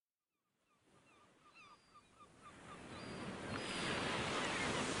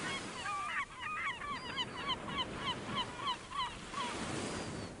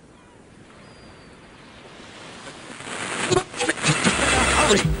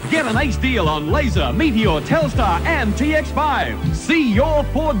Get an ace deal on Laser, Meteor, Telstar and TX5. See your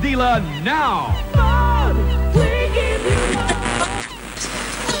Ford dealer now. Ford, we give you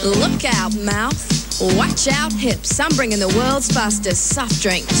Look out, mouth. Watch out, hips. I'm bringing the world's fastest soft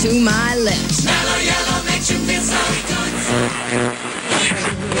drink to my lips. Mellow Yellow makes you feel so good.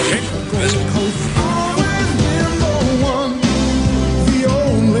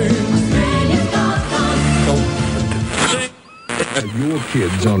 Your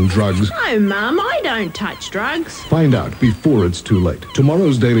kid's on drugs. No, Mum, I don't touch drugs. Find out before it's too late.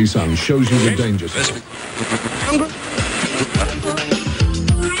 Tomorrow's Daily Sun shows you the dangers.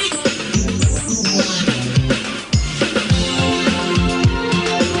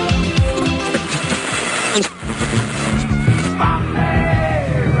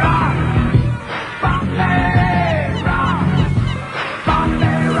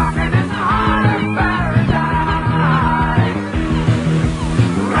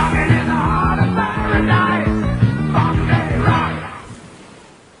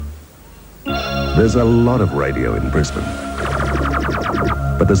 There's a lot of radio in Brisbane,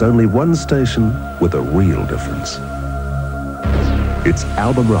 but there's only one station with a real difference. It's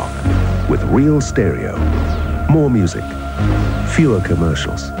Album Rock with real stereo, more music, fewer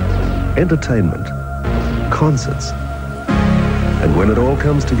commercials, entertainment, concerts. And when it all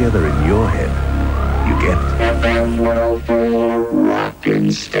comes together in your head, you get FM 104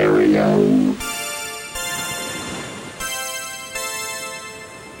 Rockin' Stereo.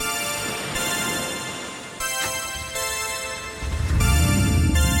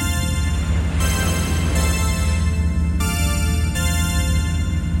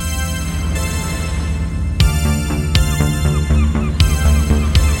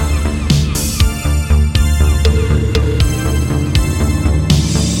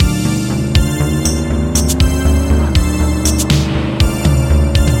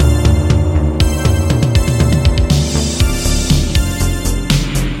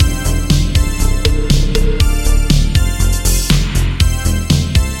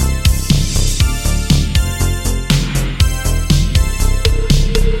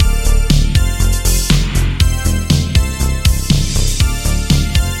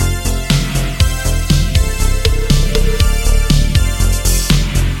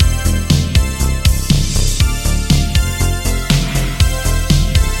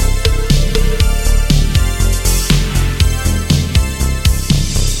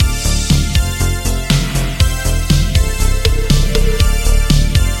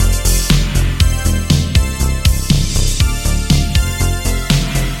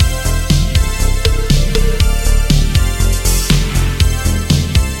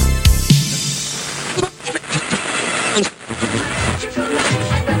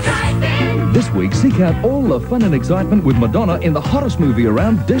 Seek out all the fun and excitement with Madonna in the hottest movie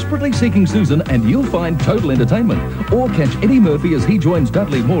around, Desperately Seeking Susan, and you'll find total entertainment. Or catch Eddie Murphy as he joins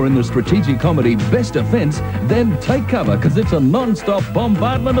Dudley Moore in the strategic comedy Best Offence. Then take cover, because it's a non-stop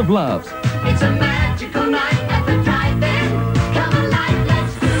bombardment of laughs. It's a magical night at the drive-in. Come alive,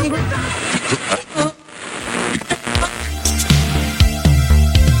 let's do it.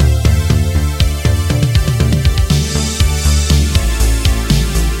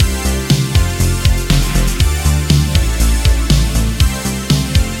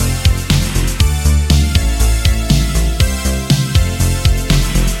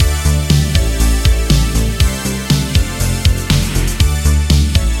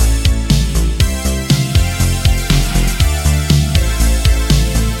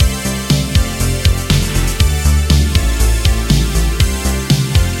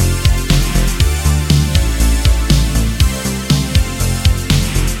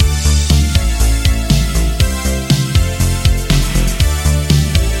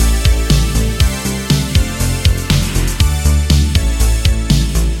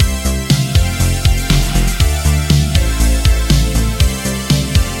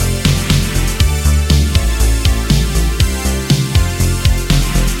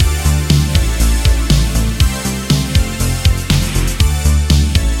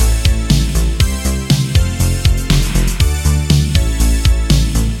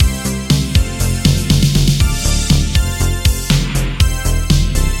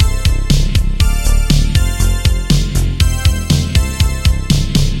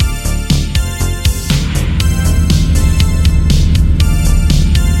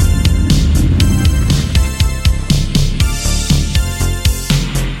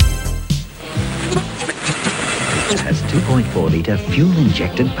 Has 2.4-litre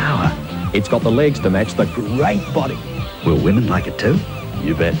fuel-injected power. It's got the legs to match the great body. Will women like it too?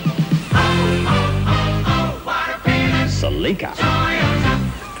 You bet. Salika.